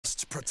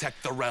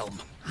protect the realm,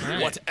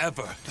 Right.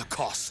 whatever the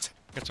cost.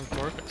 Get some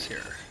Corvus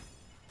here.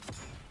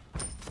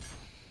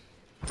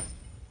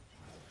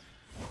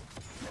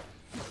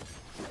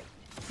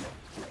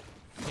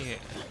 Yeah.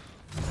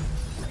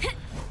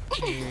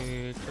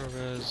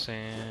 Corvus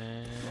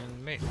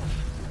and mate.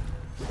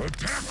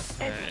 Attack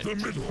up the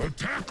middle.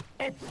 Attack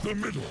up the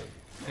middle.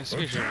 This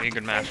is usually a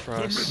good match for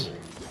us.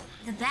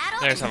 The battle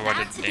There's is how about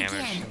much to damage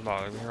begin.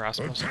 involved in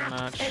Rasmus in the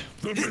match.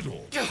 The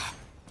middle.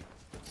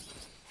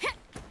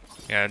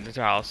 Yeah, the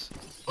tiles.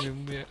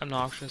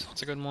 Obnoxious.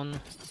 That's a good one.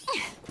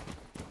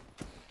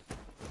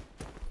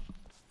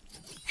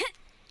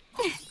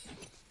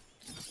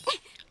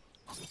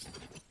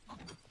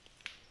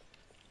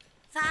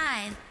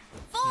 Five,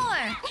 four,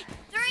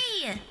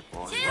 three,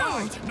 two,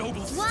 Right,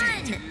 noble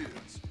one. steed.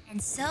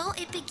 And so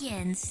it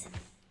begins.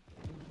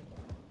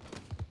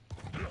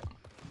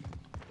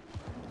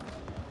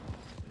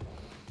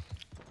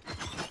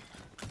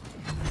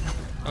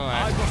 Oh,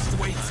 I must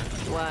wait.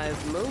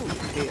 Wise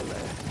move,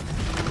 healer.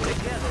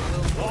 Together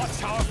we'll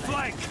Watch our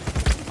flank.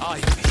 I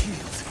am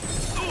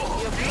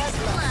healed. your blood.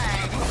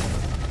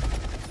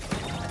 Blood.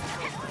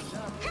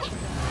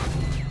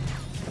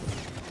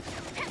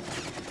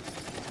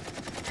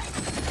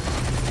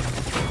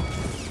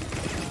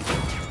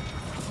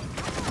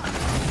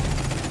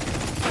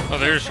 oh,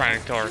 they're just trying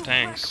to kill our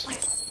tanks.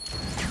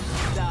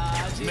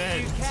 Dodge if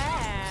Men. you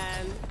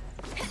can.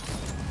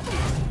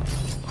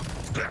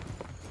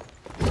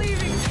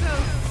 Leaving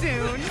so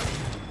soon.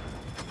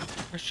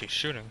 Where's she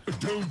shooting?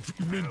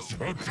 Don't mince.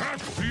 Attack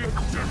the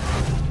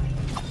objective.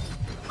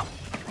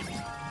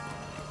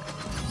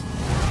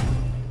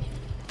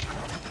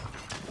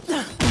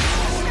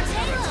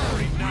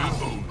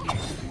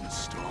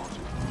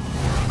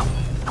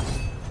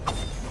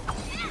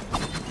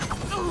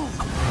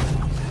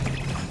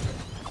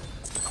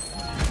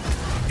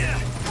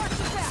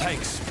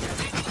 Thanks.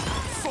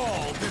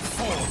 Fall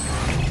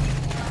before me.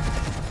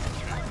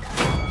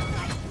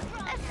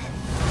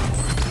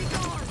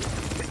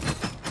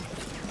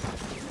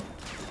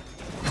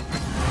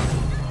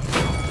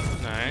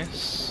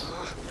 Nice.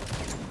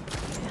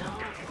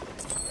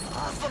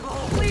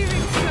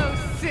 Leaving so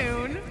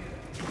soon.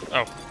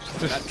 Oh,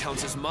 That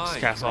counts as mine.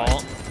 cast ult.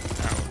 Ouch.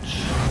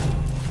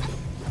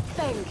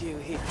 Thank you,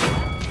 healer.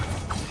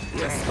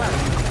 Your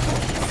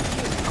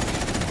spell.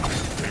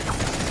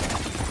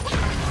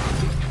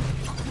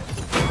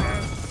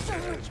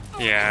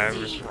 Yeah, I'm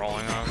just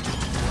rolling on.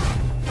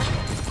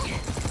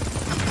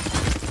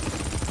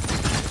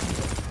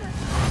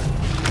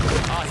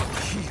 I am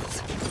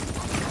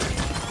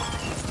healed.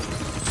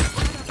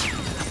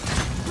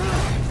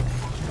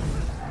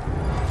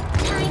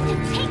 Time to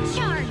take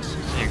charge.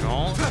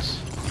 Eagles.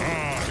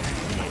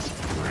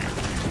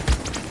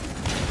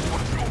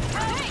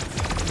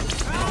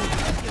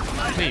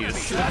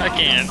 Please, I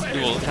can't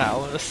dual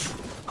Talus.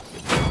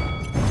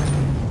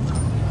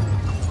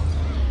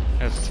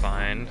 It's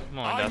fine. I'm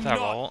only I'm death have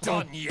not ult.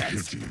 done yet.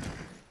 Pity.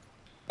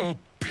 A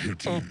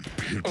pity,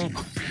 pity,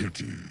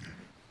 pity.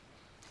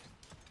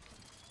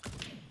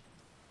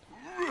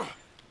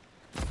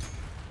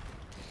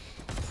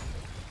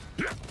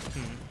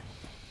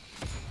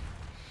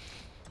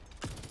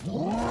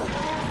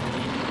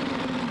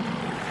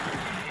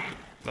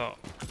 Oh.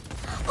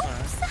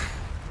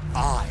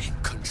 I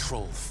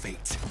control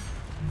fate.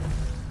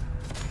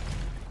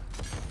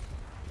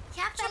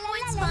 Capture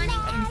point spawning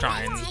in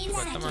Try and 15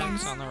 put the marks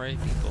seconds. on the right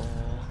people.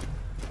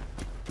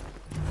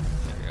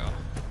 There we go.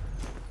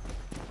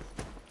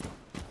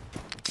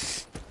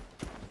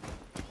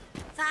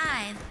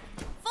 Five,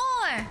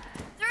 four,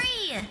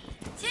 three,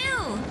 two,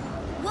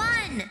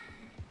 one.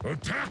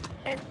 Attack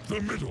up the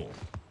middle.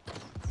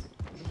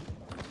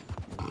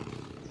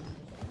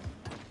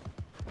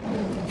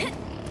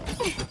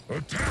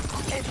 Attack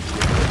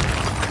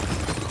up.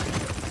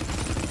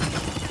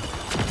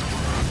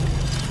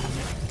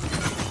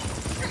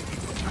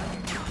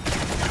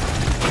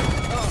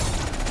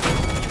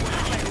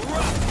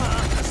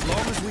 As long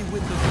as we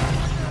win the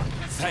battle.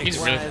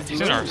 Thanks.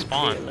 He's in our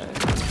spawn. Healer.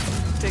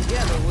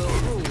 Together we'll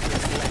rule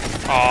this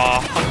land.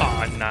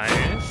 Aw,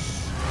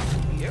 nice.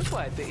 You're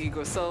quite the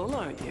eager soul,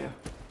 aren't you?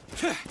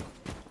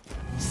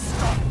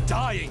 Stop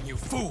dying, you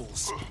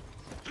fools.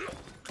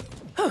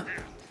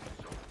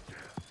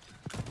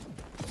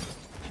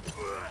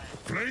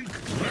 Flank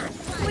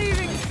left.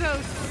 Leaving so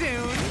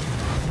soon.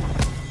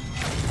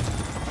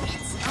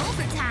 It's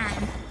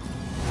overtime.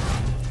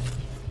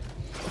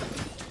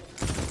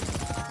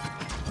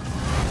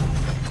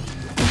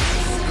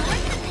 Score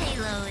the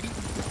payload.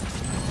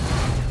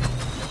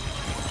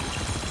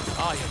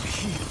 I am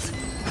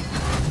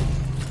healed.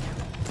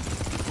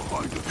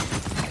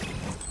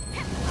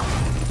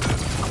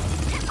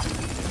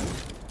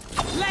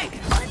 Leg.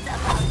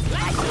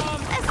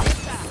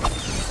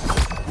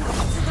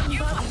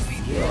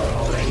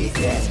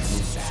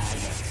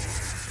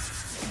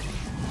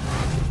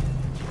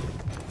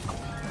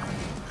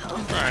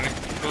 I'm trying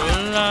to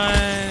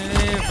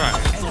live.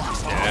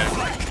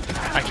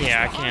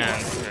 I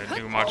can't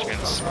do much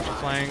against special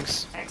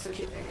flanks.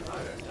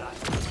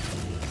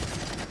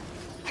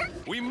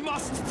 We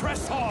must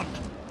press on!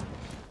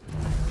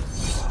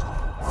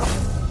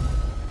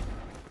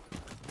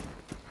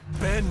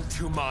 Bend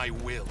to my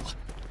will.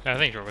 I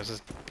think Corvus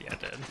is dead.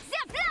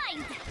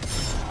 Zipline!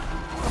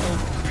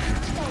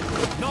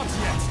 Not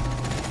yet!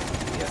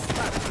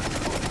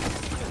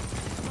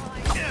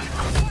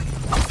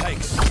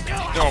 Thanks.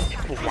 Oh,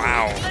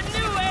 wow.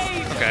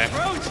 Okay.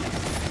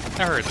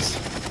 That hurts.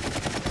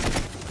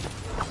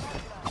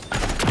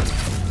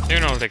 You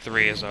know, take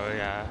 3, so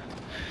yeah.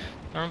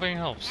 Everything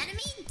helps.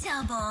 Enemy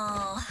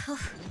double.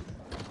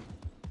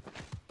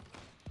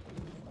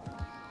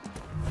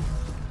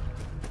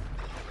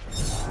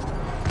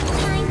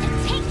 Time to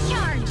take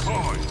charge.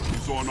 Time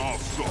is on our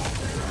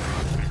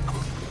side.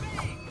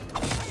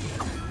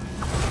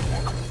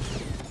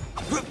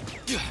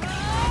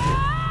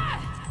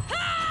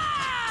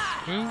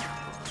 Hmm?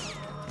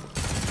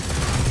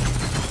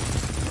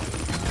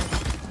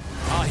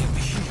 I am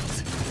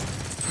healed.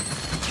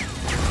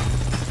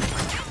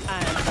 I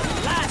am the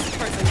last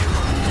person you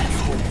want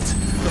left.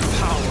 The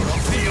power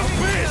of the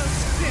abyss!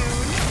 Soon.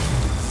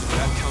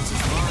 That counts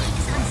as mine.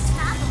 It's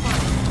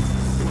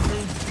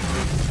unstoppable.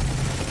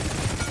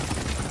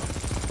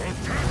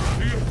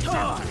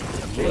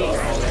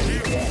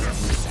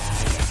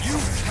 You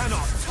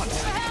cannot touch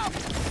me.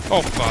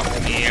 Oh, fuck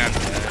me. I'm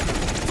dead.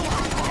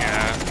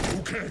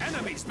 Yeah.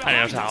 Enemies I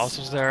didn't know behind us. Talos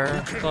was there. I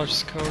thought it was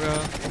just Koga.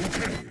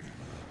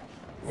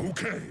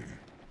 Okay.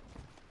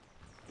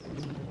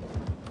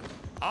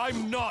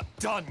 I'm not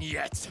done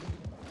yet.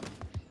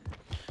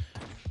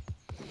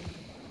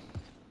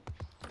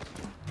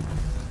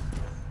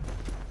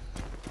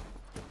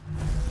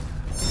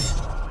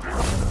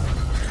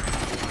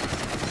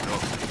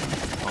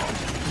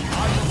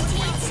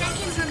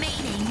 Seconds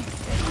remaining.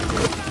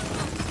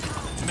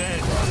 Men,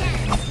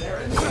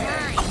 10,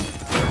 9,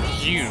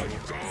 You.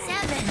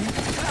 7,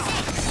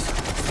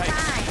 6,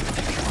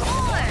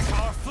 5,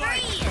 4,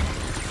 3,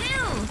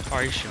 2,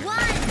 Are you shooting? 1.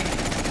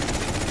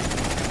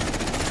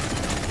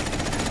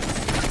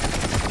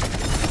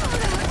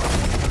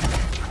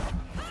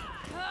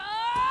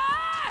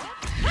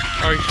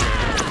 Are you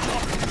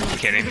sure? You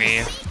kidding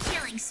me?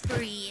 Killing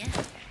spree.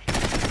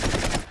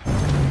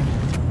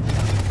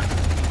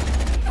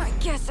 I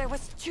guess I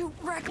was too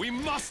reckless. we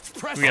must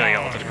press Really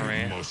on. ulted for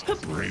I me.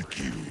 must break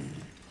you.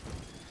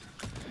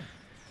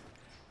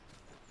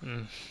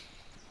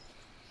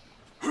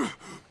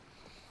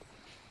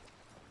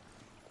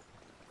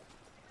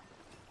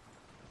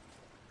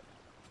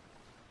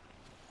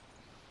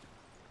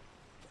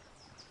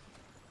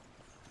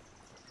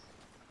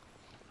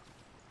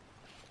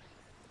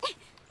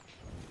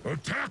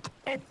 Attack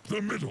up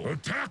the middle.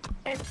 Attack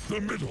up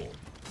the middle.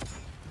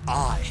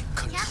 I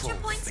control Capture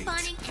point fate.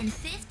 spawning in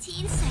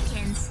 15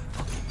 seconds.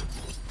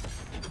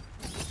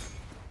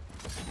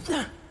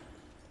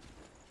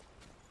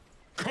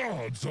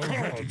 Cards are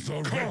ready.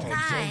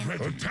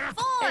 Five, Attack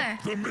 4,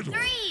 up the middle.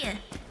 3,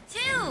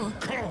 2,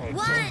 Cards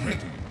 1. are ready.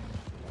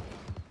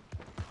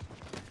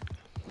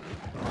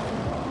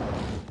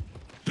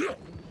 Yeah.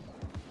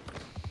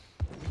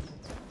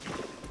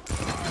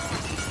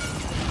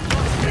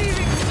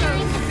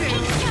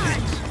 Take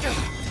charge.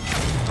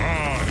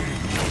 I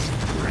must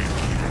break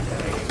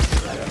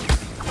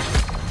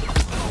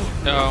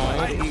No.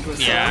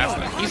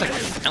 Yeah, he's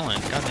like Ellen.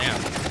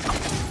 Goddamn.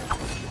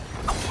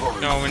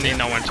 No, we need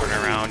no one turning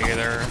around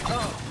either.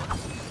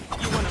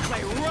 You wanna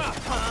play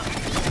rough,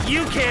 huh?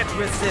 You can't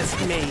resist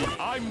me.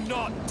 I'm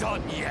not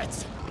done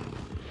yet.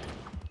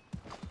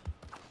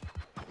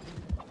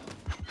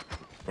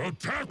 you.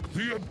 Attack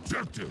the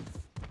objective.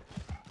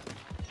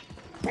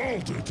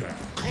 Balderdash.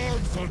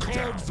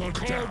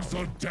 Cards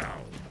are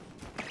down.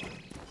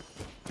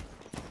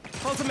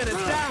 Ultimate is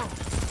down.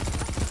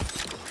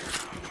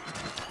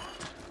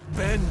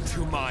 Bend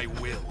to my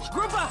will.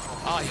 Group up.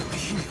 I am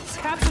healed.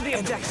 Capture the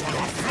objective.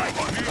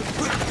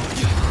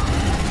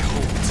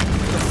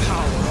 The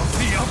power of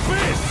the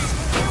abyss!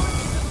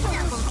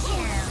 Double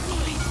kill.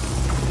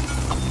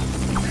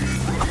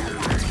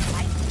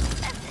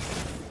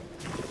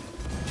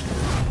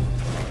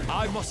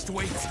 I must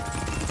wait.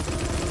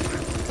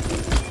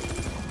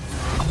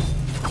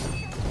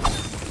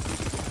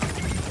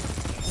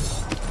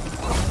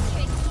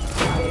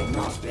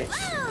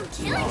 Woo!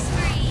 Killing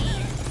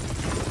spree.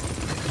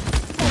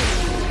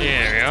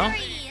 There we go.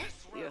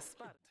 Three. Yes,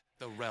 spot.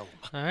 The realm.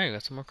 Alright,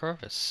 got some more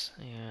Corvus.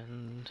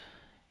 And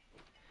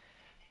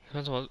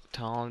depends on what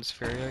talent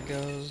Spheria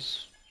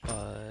goes,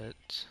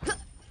 but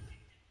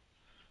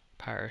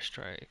Pyre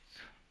Strike.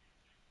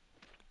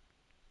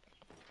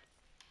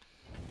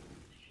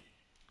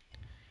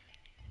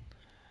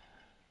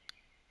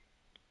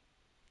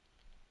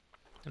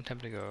 I'm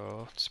tempted to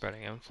go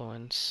Spreading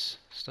Influence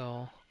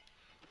still.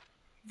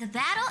 The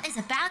battle is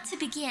about to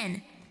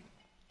begin.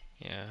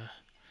 Yeah.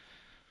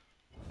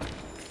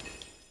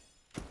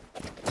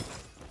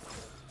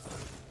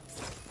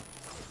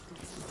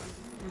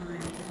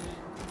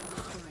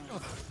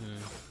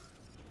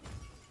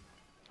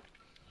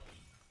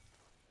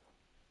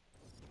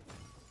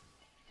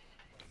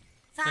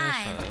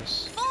 Five,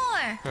 Yes. 4,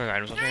 Okay,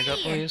 items on range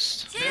at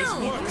least. 2,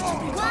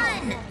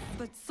 1.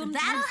 But The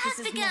battle sometimes has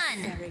this is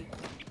begun. necessary.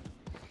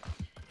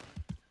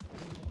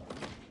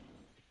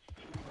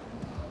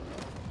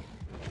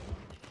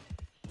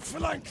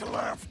 Flank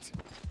left.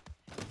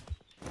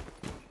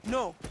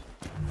 No.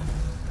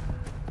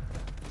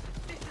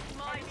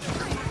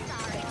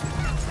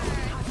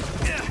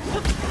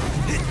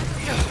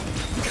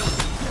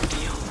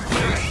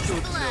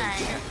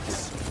 Blood.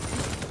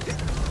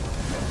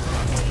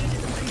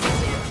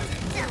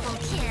 Double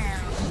kill.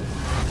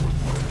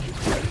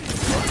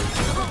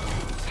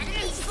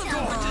 Enemy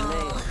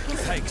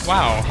double.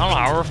 Wow, I don't know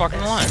how we're fucking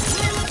won.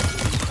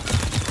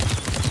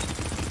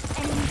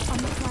 Enemies on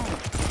the flank.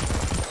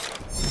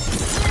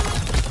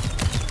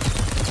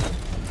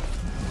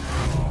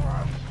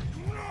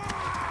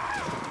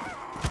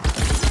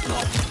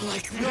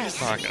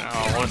 Fucking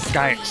hell, this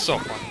guy is so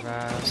fucking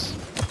fast.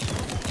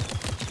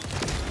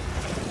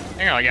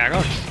 Hang on, yeah,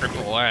 go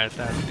triple at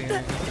that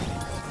dude.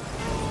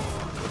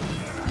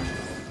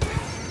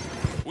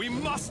 We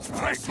must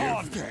press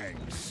on!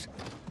 Thanks.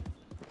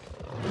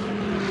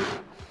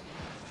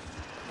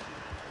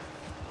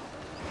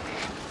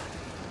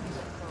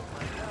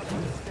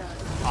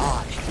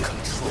 I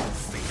control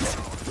fate.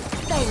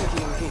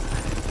 Thank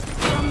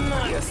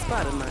you. Your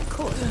spot in my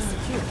court is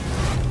secure.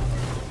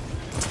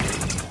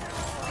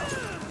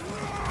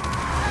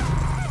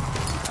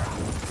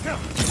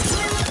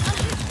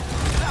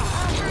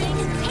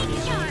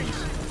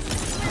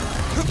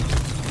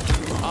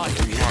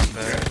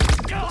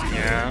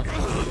 Yeah.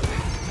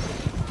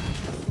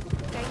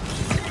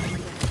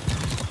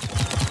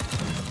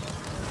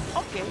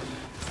 Okay.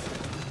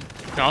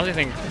 I honestly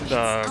think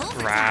the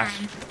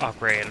graph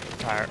upgrade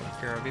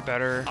here would be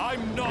better.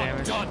 I'm not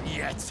damage. done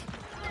yet. Stop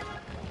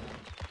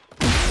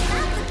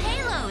the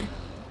payload.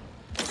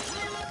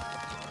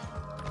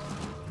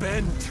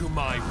 Bend to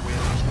my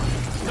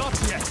will. Not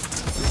yet.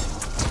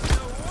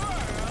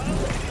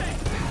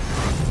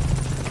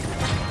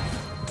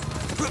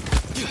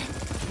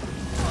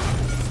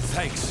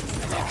 Thanks.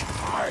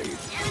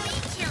 Enemy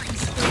killing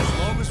spree. As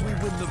long as we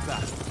win the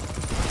battle.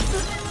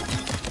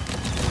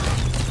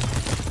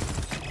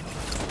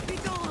 Be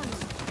gone.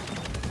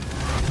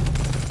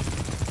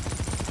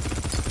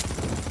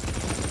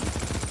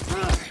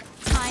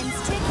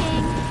 Time's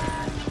ticking.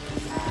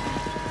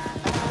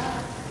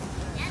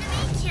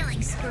 Enemy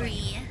killing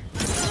spree.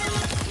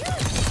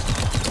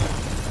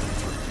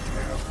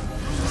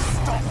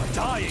 Stop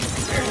dying.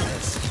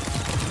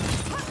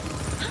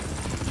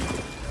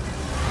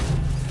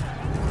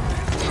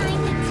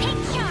 Time to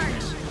take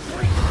charge.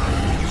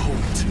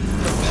 Behold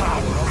the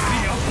power of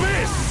the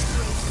abyss.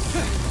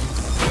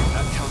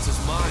 That counts as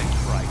mine,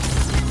 right?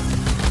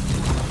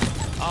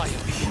 I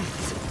am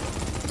heat.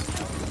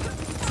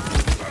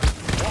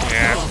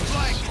 Yeah.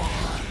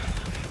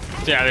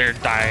 To either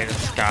die to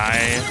Sky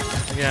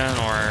again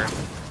or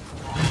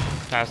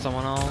have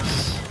someone else.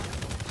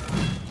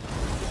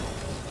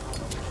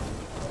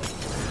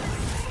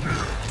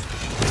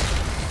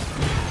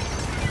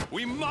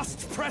 We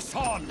must press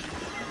on.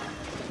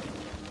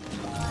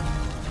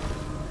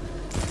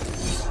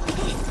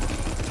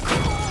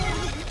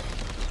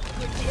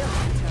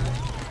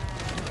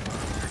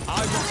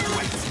 I must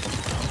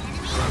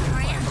wait.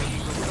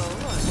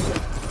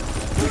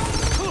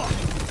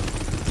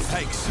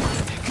 Thanks.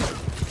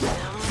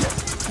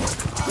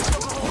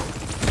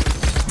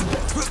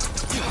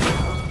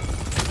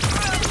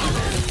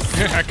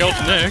 I killed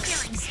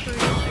Nyx.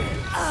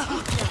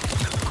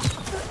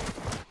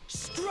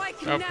 Strike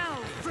Oh. now,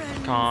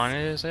 friend. Khan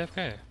is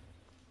AFK.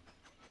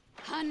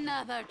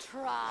 Another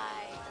try.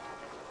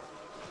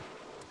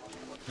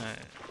 Alright.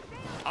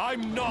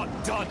 I'm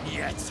not done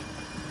yet.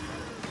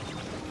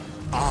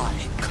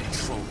 I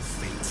control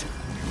fate.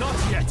 Not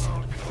yet.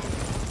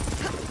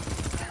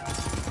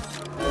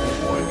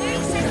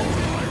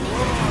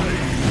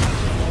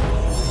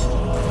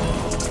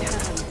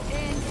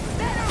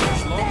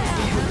 As long as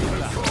we win the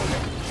battle.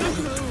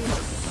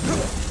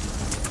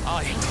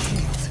 I am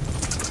heat.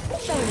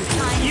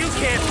 You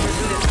can't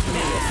resist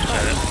me.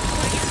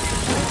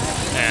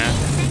 Yeah.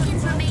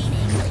 Seconds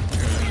remaining.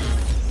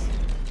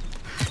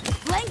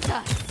 Flank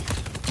us.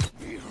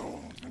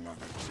 Behold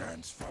another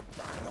chance for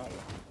battle.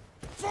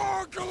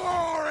 For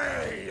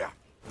glory!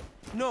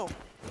 No.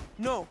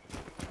 No.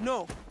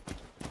 No.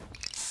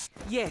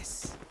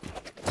 Yes.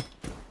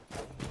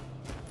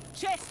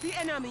 Chase the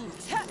enemy.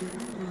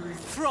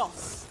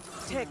 Frost.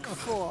 Take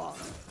 4.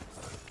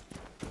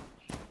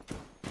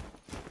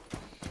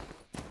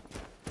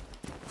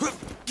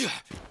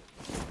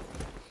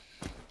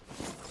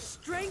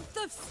 Strength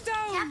of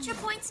stone. Capture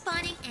point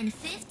spawning in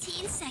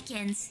 15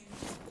 seconds.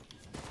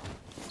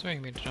 It's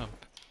making me jump.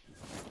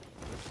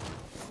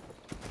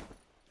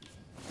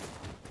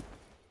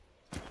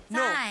 No.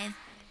 5,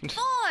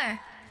 4,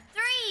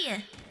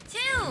 3, 2,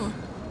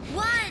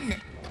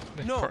 1.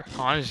 No.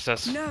 Khan is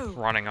just No.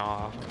 running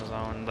off of his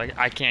own. Like,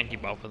 I can't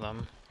keep up with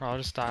him. Or I'll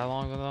just die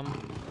along with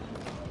him.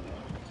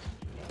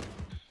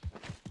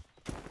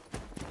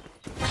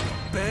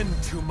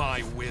 Bend to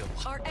my will.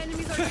 Our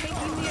enemies are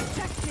taking the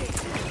objective.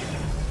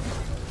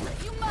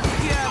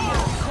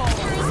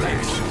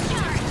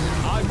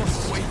 I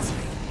must wait.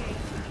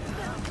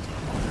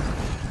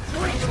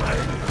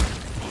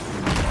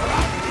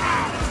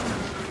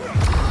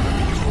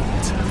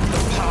 Behold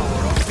the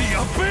power of the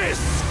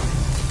abyss!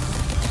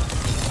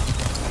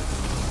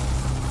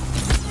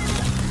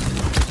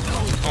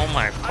 Oh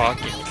my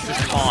fucking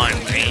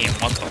time, name,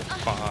 what the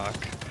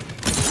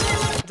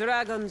fuck?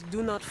 Dragons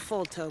do not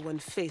falter when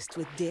faced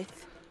with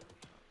death.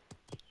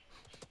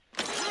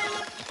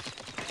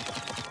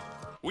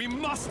 We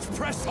must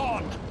press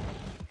on!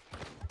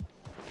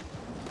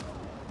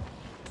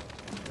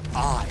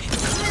 I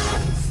control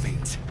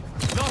fate.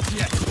 Not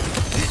yet!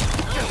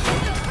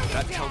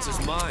 That counts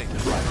as mine,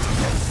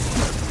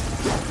 right?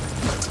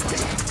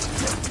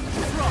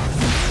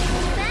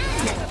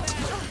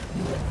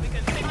 We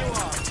continue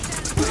on.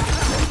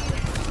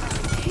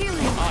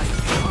 Healing.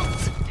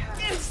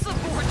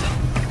 Insubordinate!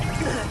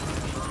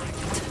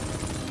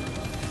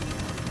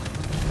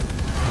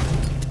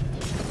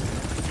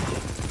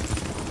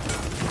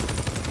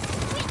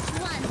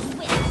 Which one's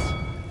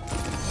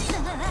which?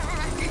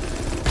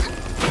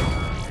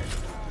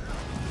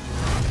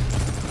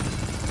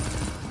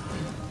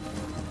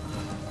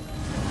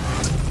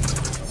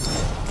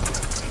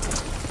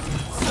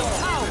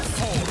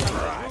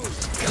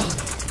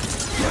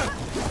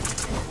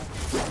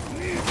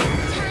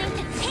 Time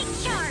to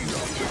take charge.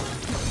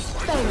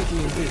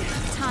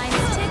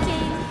 Time's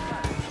ticking.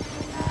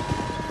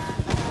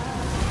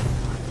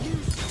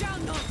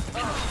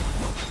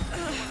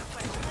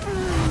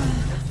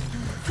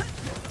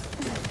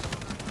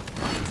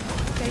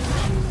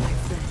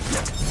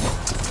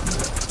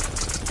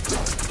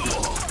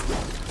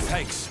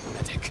 Thanks,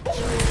 medic.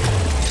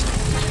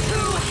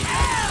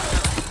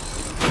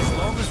 As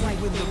long as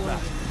we win the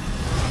battle.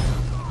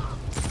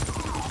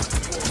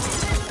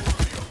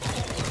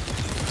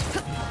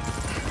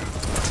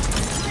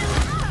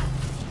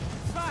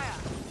 Fire!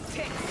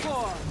 Take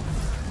 4!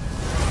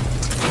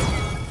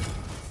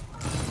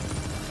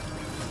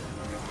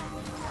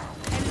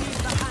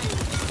 Enemies behind!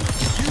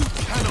 You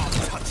cannot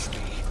touch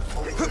me.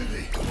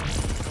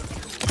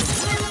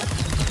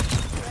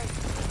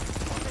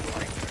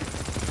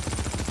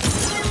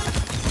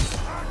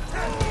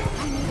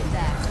 I needed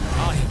that.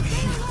 I am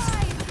healed.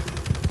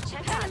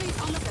 Check enemies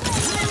on the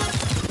floor.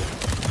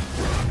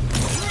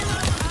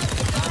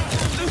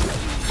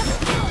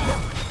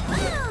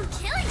 Woo!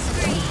 Killing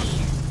spree.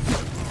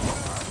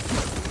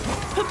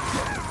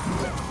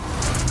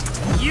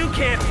 You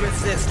can't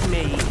resist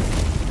me!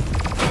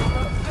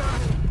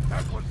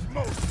 That was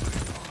mostly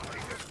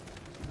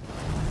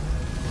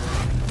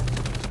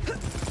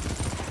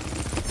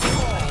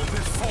Fall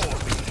before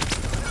me.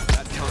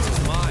 That counts as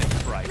mine,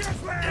 right?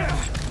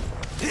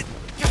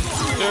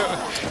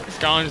 This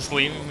guy's just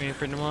leaving me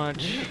pretty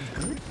much.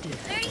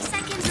 30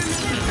 seconds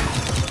remaining.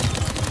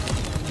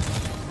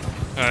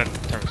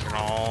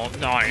 Terminal.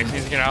 No, I just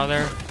need to get out of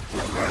there.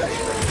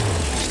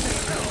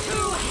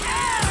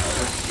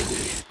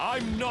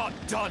 I'm not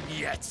done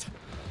yet.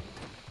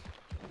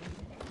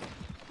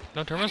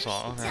 No terminal.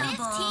 Okay.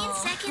 15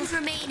 seconds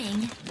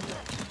remaining.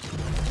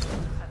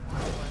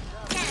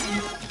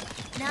 10,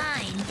 9,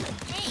 8,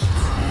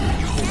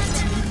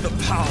 The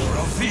power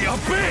of the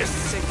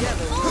abyss!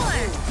 4,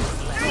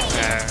 3,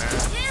 Yeah.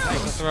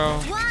 2, Throw.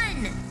 1.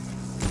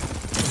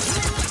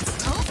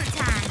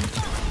 Overtime.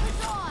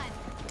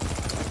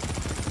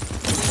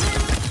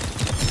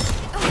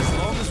 As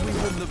long as we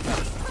win the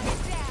battle.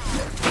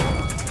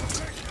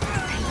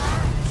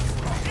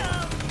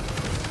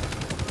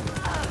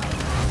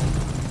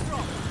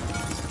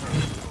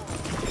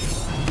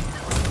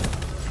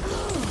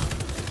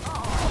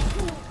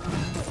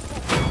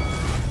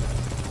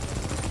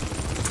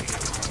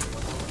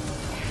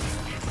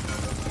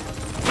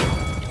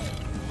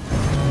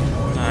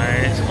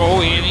 Nice. Oh,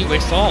 he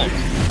wastes salt.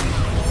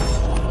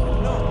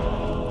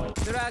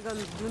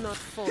 Dragons do not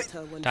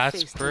falter when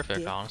That's faced perfect,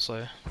 with death.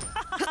 honestly.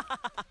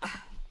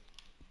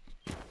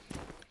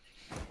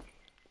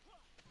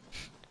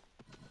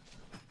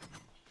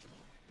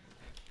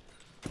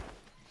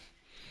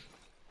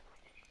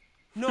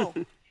 No!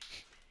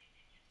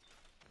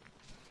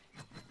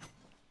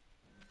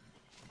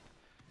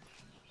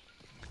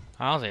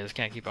 Honestly, I just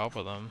can't keep up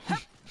with them.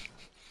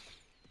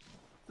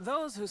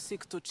 Those who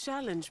seek to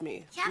challenge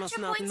me must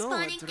Capture not point know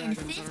what spawning in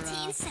dragons are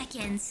 15 at.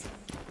 seconds.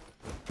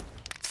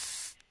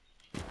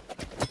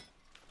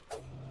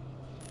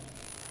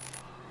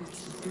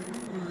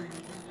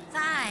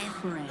 Five,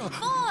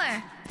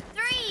 4,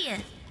 3,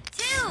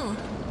 2,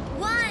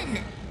 1.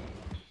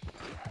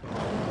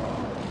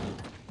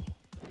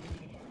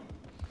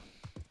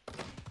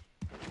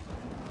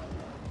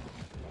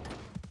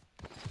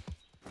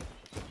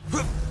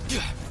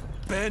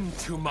 Bend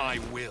to my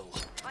will.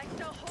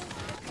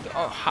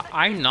 Oh,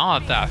 I'm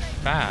not that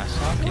fast.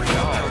 How can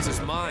That counts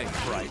as mine,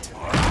 right?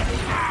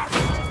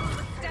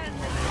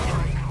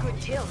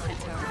 Good kill,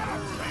 Hunter.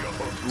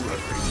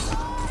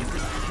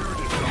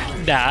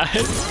 that?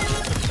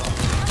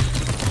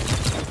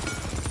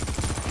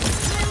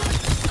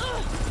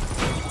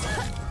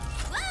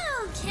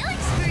 Woo! Killing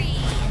spree.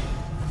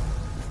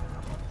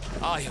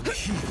 I I am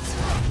healed.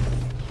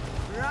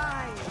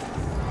 Right.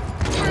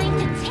 Time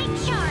to take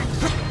charge.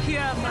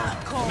 Hear my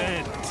call.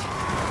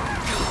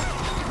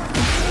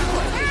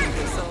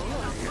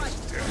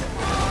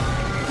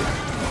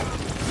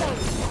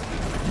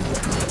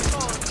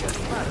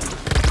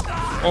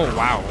 Oh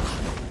wow.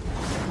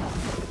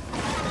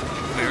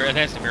 Mirror, it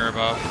has the mirror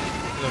buff.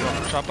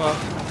 The shot buff.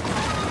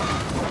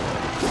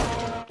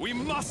 We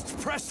must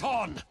press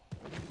on.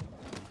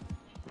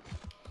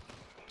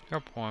 Her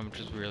poem,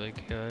 which is really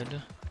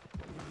good.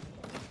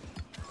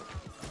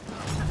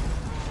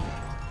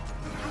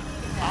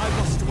 I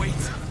must wait.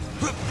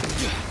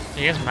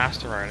 He has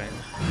master riding.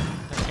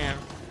 I can't.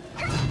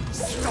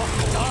 Stop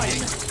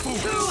dying,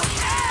 fool.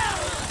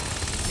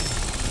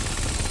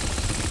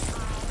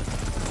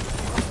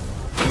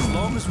 As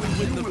long as we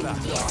win the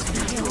battle.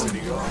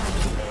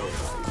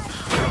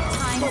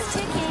 Time is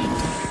ticking.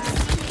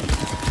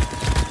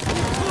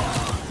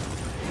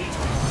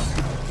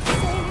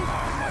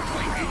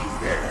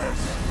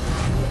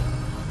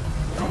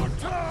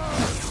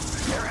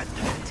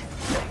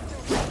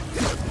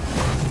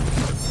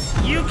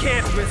 You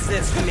can't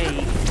resist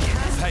me.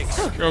 Thanks.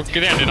 Oh,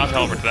 get in, did not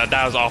teleport to that.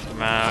 That was off the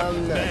map.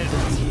 I'm not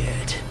done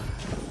yet.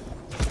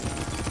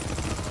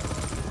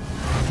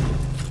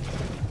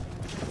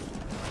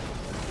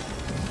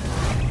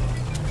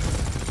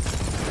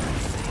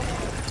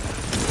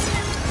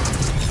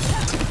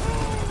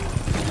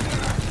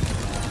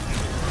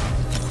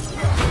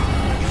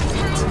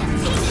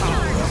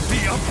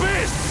 The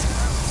abyss!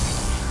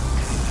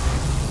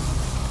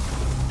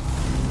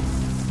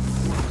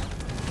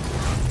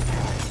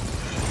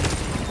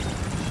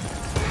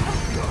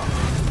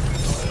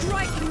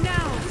 Strike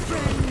now,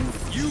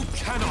 friends. You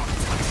cannot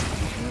touch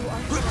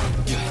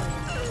me.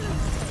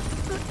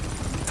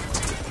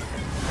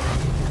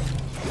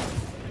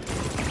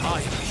 I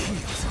am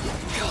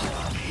healed.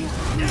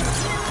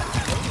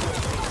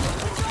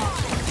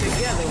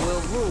 Together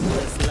we'll rule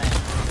this land.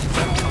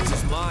 That counts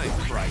as mine,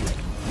 right?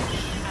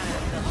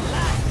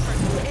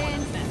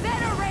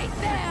 Incinerate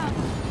them.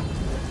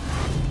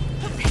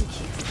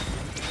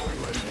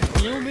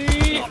 Heal me!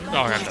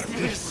 Oh, okay.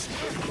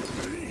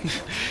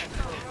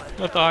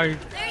 I thought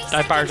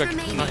that fire's like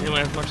not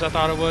healing as much as I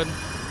thought it would.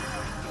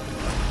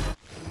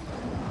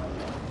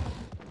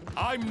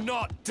 I'm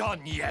not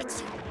done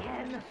yet.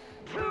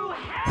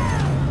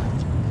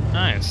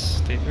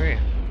 Nice, D3.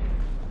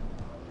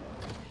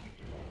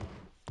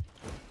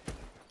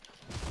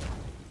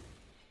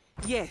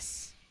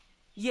 Yes.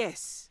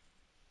 Yes.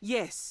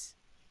 Yes.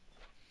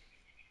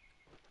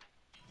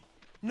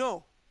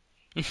 No.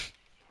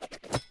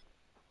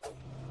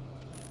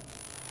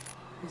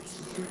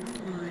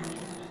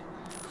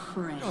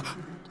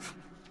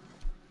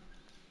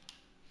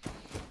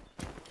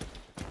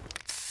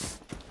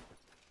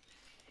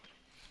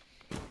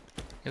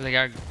 Yeah, they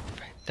got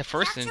the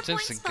first Capture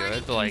instance point is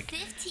good, spotted but in like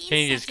 15 then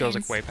he just goes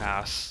like seconds. way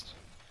past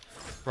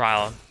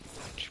Ryla.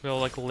 Should be able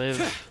to like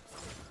live.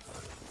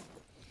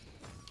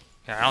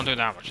 Yeah, I don't do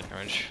that much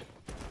damage.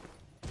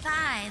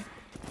 5,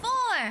 4,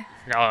 I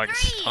got like 3,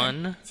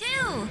 stun. 2,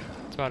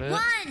 That's about it.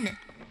 1.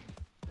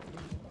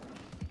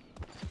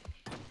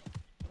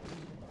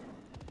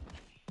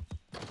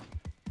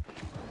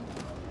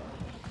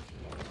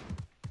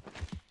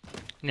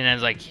 And then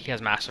it's like he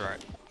has master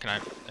art. Can I?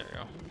 There we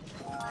go.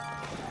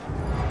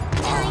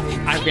 Time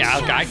to take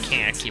I charge.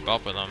 can't keep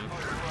up with him.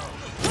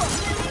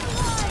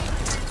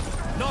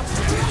 Not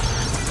yet.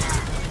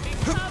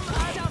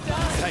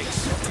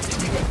 Thanks.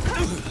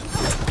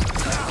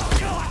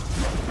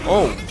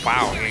 Oh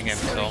wow, he didn't get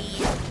himself.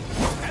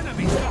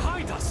 Enemies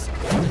behind us.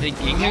 Did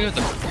he get with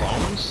the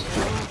clones?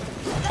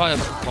 Probably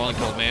the clone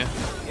killed me.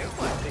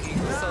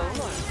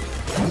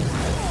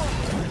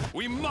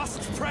 We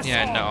must press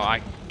Yeah, on. no,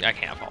 I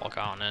can't follow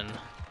Conan.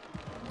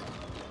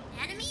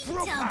 Enemy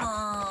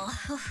double.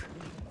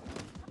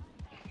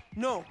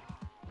 No.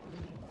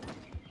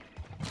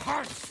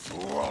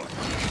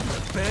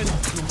 Bend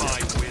to my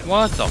will.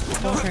 What the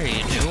fuck are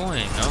you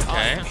doing? I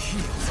Okay. am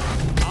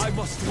healed. I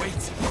must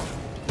wait.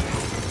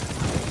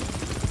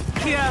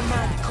 Hear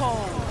my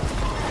call.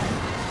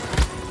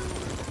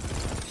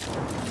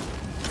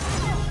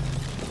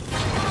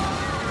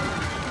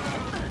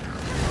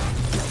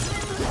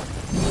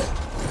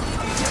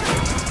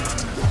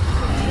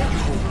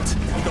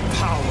 The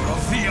power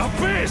of the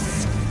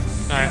abyss.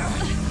 Alright.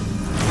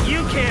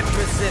 You can't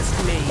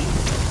resist me.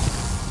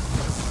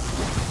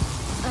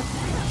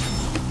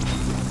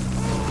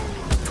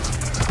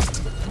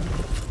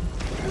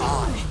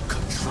 I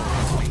control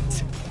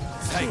fate.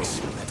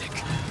 Thanks, medic.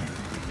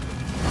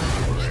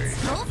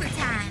 It's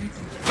overtime.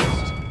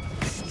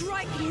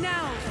 Strike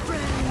now,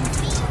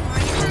 friends.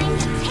 Time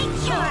to take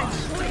charge.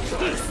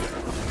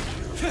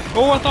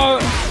 Oh,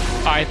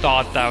 I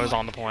thought that was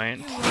on the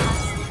point.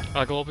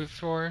 Like a little bit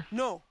before.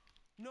 No.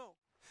 No.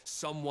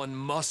 Someone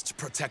must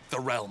protect the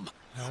realm,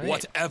 Alright.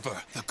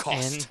 whatever the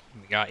cost.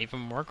 And we got even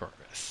more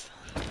Corvus.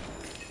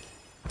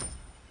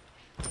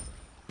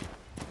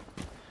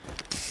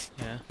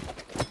 Yeah.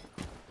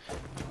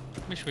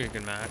 This should be a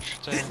good match.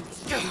 So,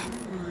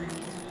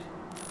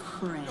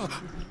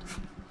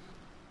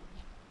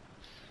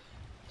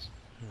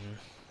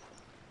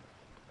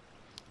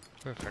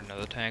 We're for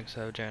another tank,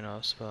 so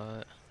Janos,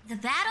 but The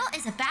battle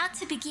is about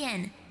to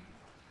begin.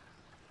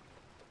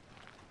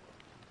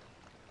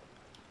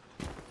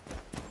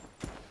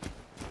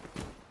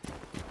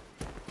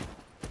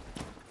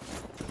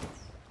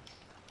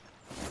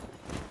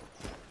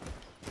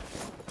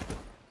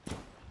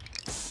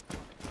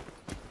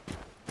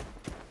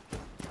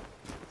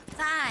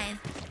 Five,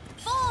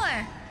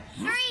 4,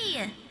 3,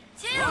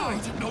 2,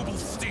 Ride, noble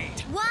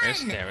steed.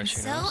 there's 1. damage.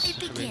 So Janos. it Should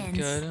be begins.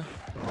 good.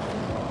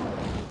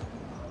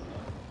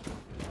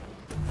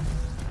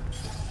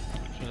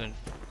 So then,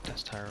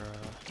 that's Tyra.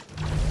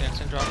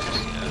 Dancing drops.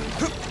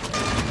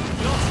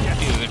 Yeah.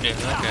 Dude,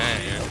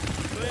 okay.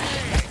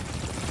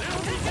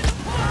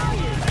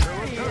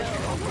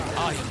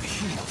 I am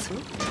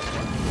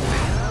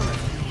healed.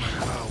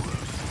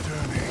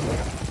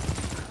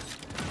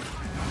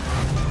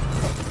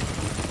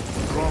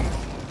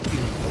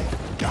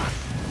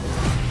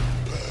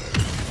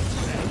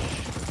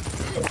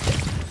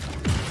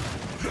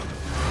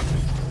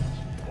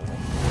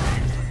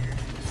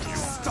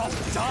 Stop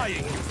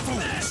dying, you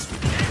fools!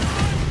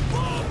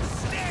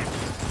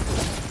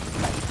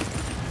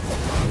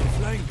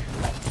 Flank.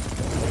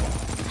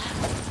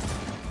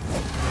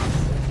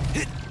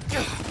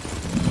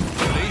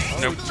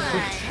 Nope.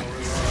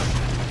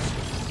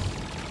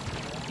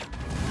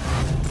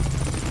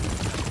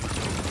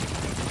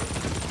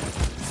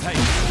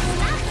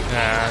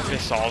 Yeah, they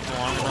solved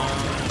one.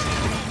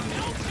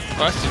 Oh,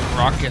 that's the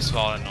raucous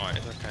falling noise.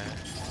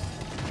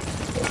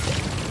 Okay.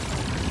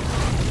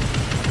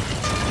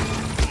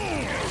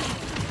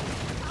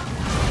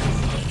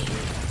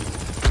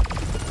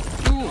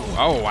 Ooh,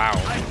 oh wow.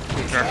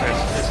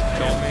 Jarface just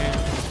killed me.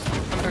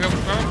 I'm picking up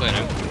probably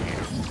now.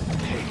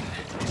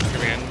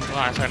 Give me in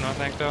last time, I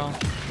think though.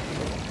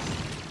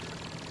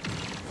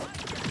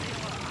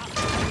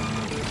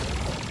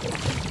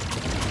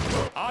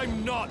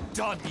 I'm not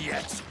done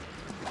yet.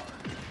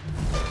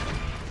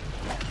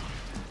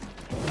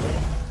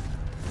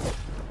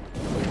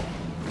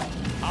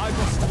 I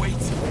must wait.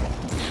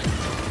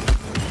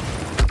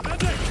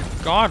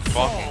 God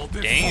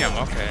fucking damn,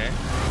 okay.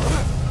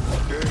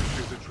 Death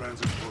is a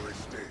transitory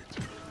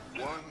state.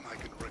 One I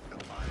can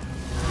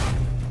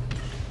rectify.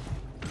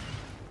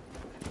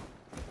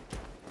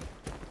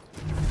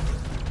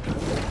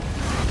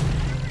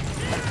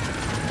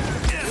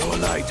 Your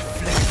light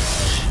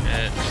flicks.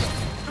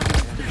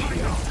 Shit.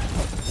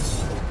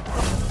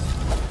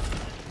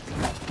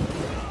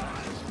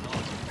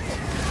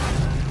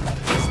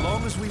 As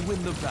long as we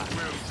win the battle.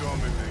 Will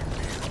dominate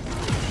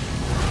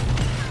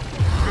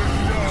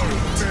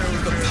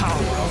The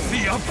power of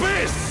the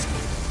abyss!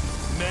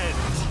 Men.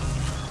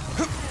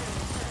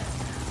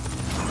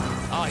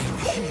 I am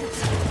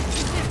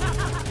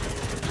healed.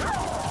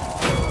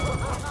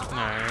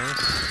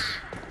 Nice.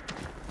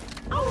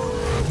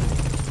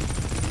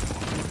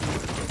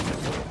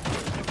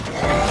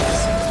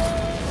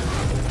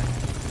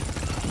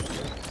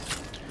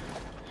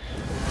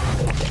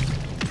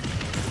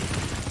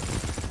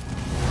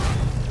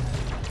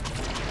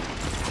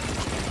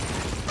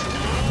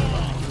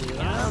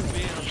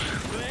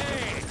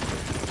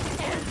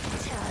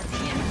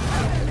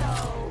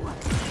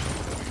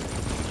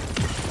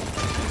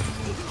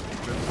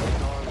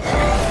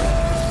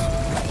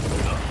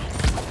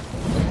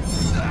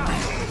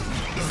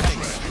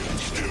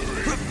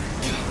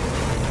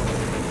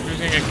 Who's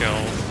gonna get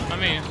killed? I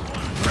mean,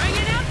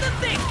 Bringing out the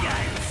big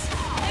guns.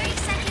 30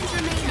 seconds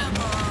remaining.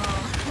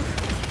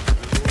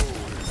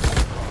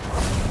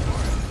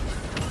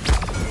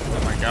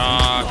 oh my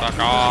god, fuck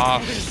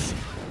off. This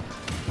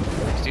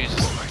dude's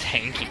just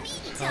tanking.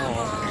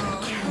 Oh.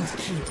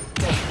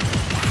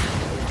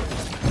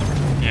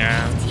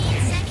 Yeah.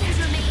 15 seconds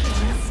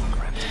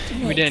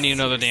remaining. We didn't need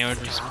another damage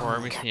from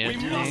support, we just needed a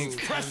We tank. must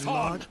press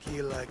on.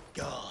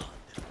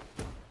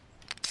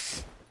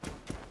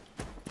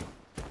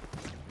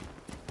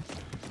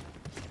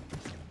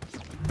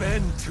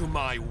 Bend to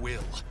my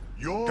will.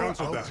 You're out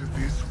of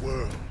this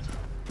world.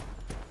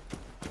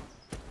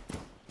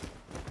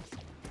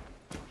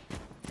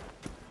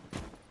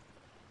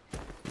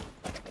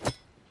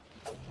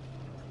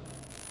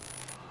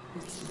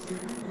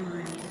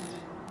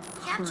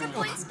 Capture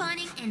point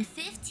spawning in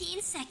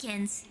 15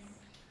 seconds.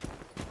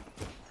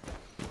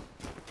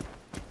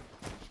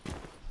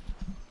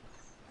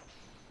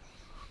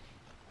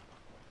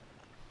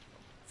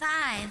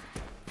 Five,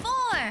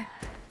 4,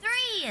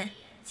 3,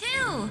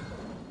 2,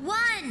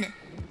 1.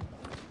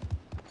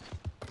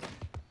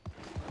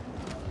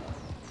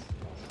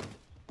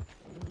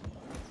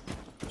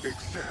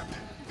 Accept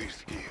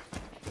this gift.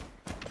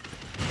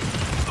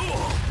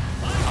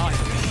 I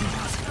am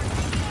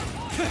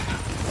healed.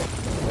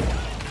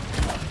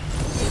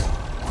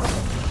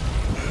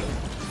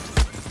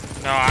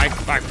 No,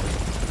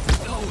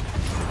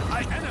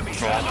 Enemy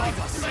Cool. above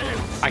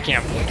us. I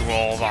can't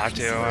duel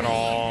Vatu at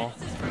all.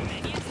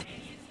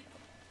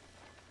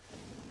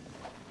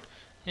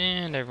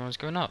 And everyone's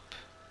going up.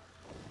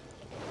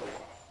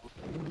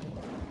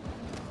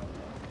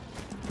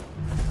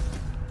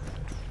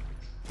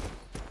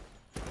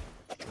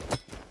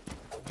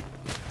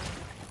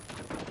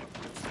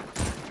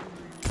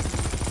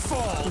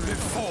 fall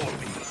before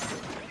me.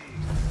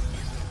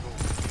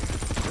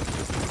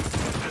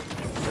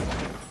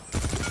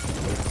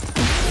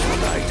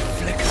 Light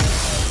flickers.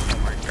 Oh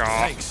my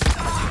god. Thanks.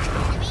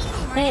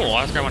 Cool, I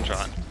just got one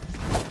shot.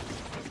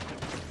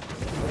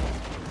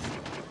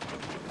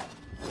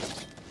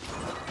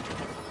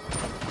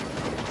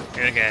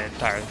 You're gonna get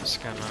tired of this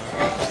kind of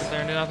sit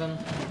there and do nothing.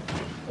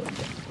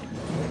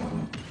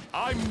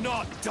 I'm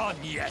not done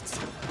yet.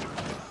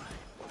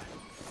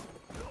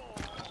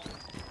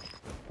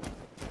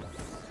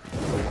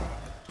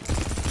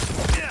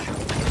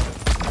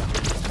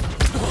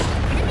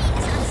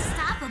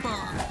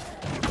 Unstoppable.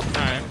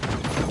 Alright.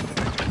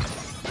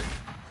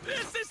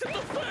 This isn't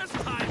the first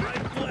time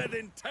I've bled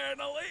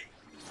internally.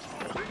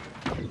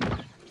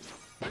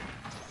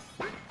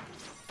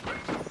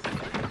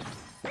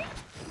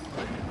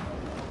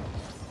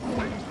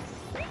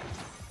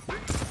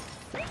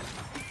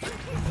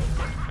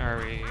 Are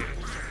we...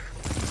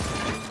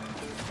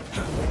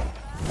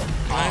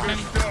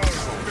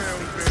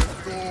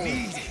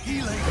 Need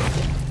healing.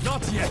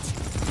 Not yet.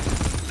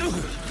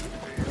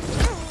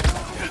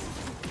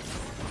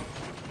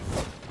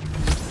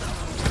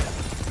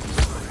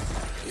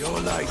 Your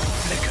light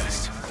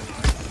flickers.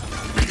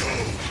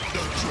 Behold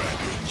the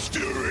dragon's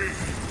fury.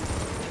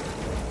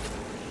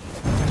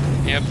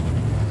 Yep.